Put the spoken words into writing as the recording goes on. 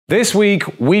This week,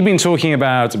 we've been talking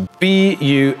about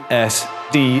BUSD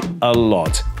a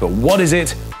lot. But what is it?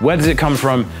 Where does it come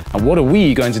from? And what are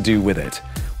we going to do with it?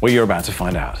 Well, you're about to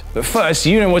find out. But first,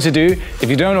 you know what to do. If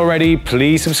you don't already,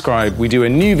 please subscribe. We do a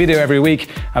new video every week,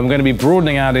 and we're going to be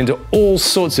broadening out into all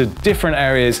sorts of different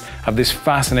areas of this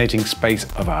fascinating space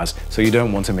of ours, so you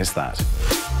don't want to miss that.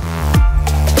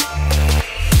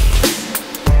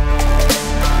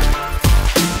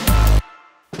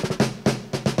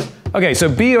 Okay, so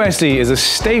BUSD is a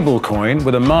stable coin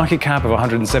with a market cap of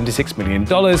 $176 million,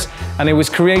 and it was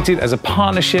created as a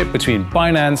partnership between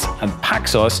Binance and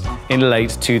Paxos in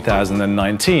late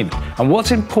 2019. And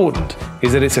what's important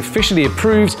is that it's officially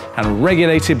approved and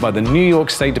regulated by the New York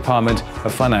State Department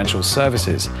of Financial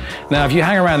Services. Now, if you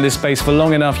hang around this space for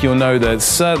long enough, you'll know that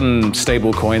certain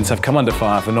stable coins have come under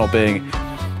fire for not being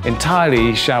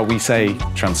entirely, shall we say,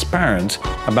 transparent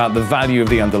about the value of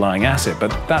the underlying asset,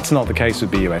 but that's not the case with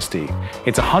BUSD.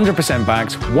 It's 100%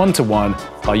 backed, one-to-one,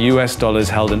 by US dollars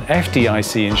held in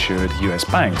FDIC-insured US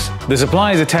banks. The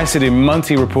supply is attested in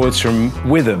monthly reports from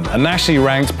Witham, a nationally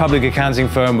ranked public accounting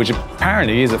firm which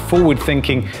apparently is a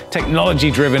forward-thinking,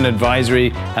 technology-driven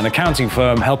advisory and accounting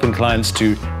firm helping clients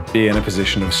to be in a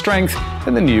position of strength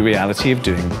in the new reality of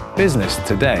doing business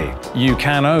today. You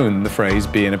can own the phrase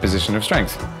 "be in a position of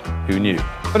strength." Who knew?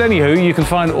 But anywho, you can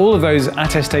find all of those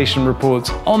attestation reports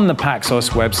on the Paxos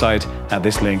website at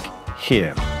this link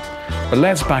here. But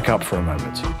let's back up for a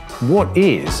moment. What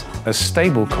is a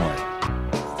stablecoin?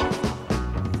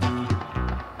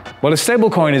 Well, a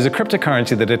stablecoin is a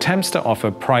cryptocurrency that attempts to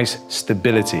offer price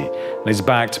stability and is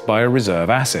backed by a reserve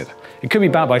asset. It could be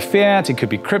backed by fiat, it could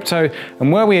be crypto,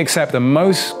 and where we accept that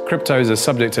most cryptos are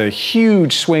subject to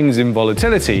huge swings in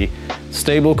volatility,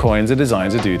 stablecoins are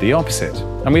designed to do the opposite.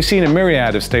 And we've seen a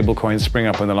myriad of stablecoins spring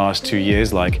up in the last 2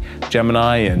 years, like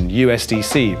Gemini and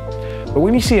USDC. But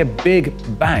when you see a big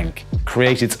bank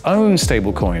create its own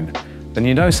stablecoin, then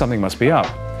you know something must be up.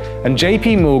 And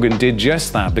JP Morgan did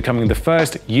just that, becoming the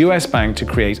first US bank to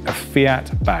create a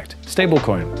fiat-backed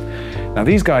stablecoin. Now,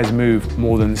 these guys move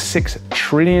more than $6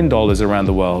 trillion around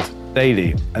the world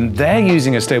daily, and they're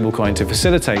using a stablecoin to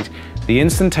facilitate the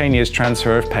instantaneous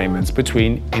transfer of payments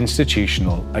between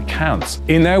institutional accounts.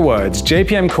 In their words,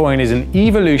 JPM Coin is an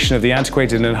evolution of the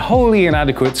antiquated and wholly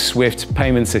inadequate SWIFT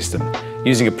payment system.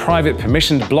 Using a private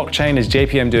permissioned blockchain as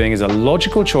JPM doing is a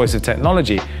logical choice of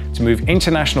technology to move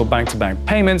international bank-to-bank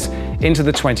payments into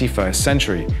the 21st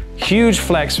century. Huge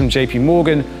flex from JP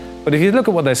Morgan. But if you look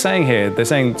at what they're saying here, they're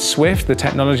saying SWIFT, the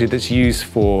technology that's used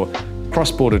for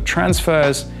cross-border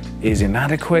transfers, is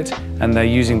inadequate, and they're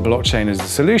using blockchain as the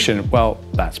solution. Well,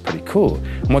 that's pretty cool.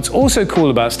 And what's also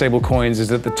cool about stablecoins is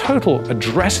that the total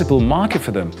addressable market for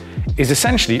them is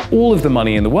essentially all of the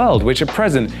money in the world, which at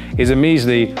present is a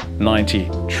measly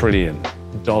 $90 trillion.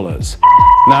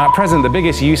 Now, at present, the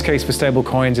biggest use case for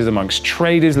stablecoins is amongst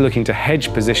traders looking to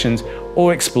hedge positions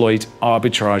or exploit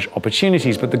arbitrage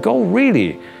opportunities. But the goal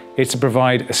really is to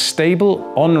provide a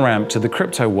stable on-ramp to the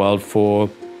crypto world for,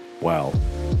 well,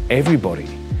 everybody,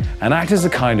 and act as a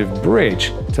kind of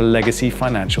bridge to legacy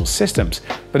financial systems.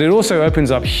 But it also opens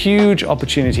up huge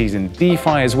opportunities in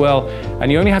DeFi as well,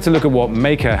 and you only have to look at what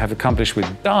Maker have accomplished with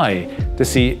DAI to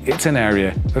see it's an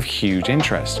area of huge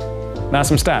interest. Now,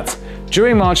 some stats.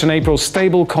 During March and April,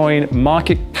 stablecoin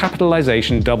market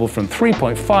capitalization doubled from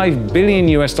 $3.5 billion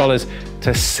US dollars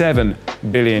to $7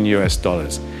 billion US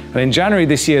dollars. And in January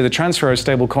this year, the transfer of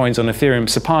stablecoins on Ethereum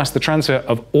surpassed the transfer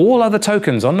of all other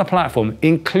tokens on the platform,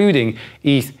 including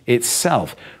ETH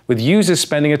itself, with users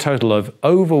spending a total of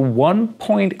over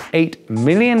 $1.8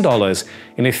 million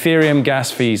in Ethereum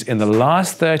gas fees in the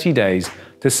last 30 days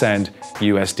to send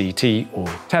USDT or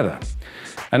Tether.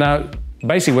 And now,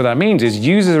 basically what that means is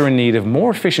users are in need of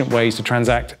more efficient ways to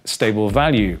transact stable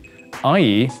value,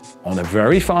 i.e. on a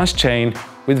very fast chain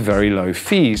with very low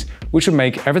fees, which would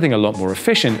make everything a lot more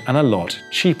efficient and a lot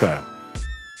cheaper.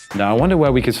 Now, I wonder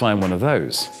where we could find one of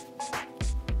those.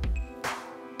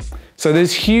 So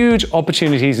there's huge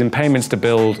opportunities in payments to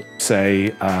build, say,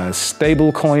 a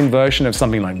stablecoin version of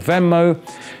something like Venmo.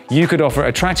 You could offer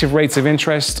attractive rates of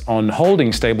interest on holding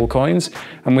stablecoins,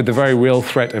 and with the very real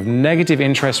threat of negative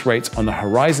interest rates on the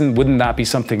horizon, wouldn't that be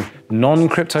something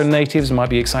non-crypto natives might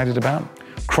be excited about?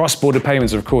 Cross-border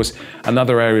payments are, of course,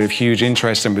 another area of huge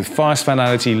interest, and with fast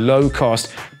finality, low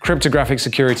cost, cryptographic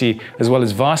security, as well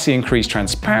as vastly increased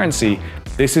transparency,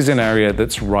 this is an area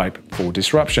that's ripe for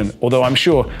disruption. Although I'm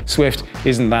sure Swift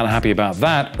isn't that happy about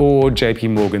that, or JP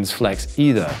Morgan's Flex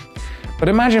either. But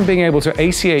imagine being able to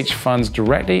ACH funds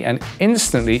directly and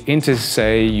instantly into,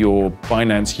 say, your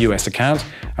Binance US account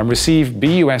and receive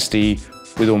BUSD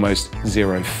with almost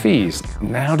zero fees.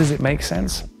 Now does it make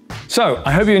sense? So,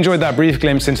 I hope you enjoyed that brief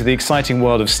glimpse into the exciting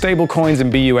world of stablecoins and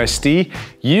BUSD.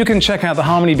 You can check out the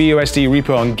Harmony BUSD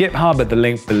repo on GitHub at the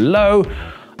link below.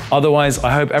 Otherwise,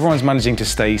 I hope everyone's managing to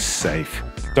stay safe.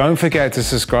 Don't forget to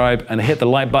subscribe and hit the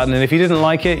like button, and if you didn't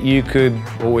like it, you could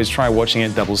always try watching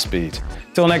it double speed.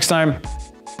 Till next time,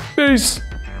 peace!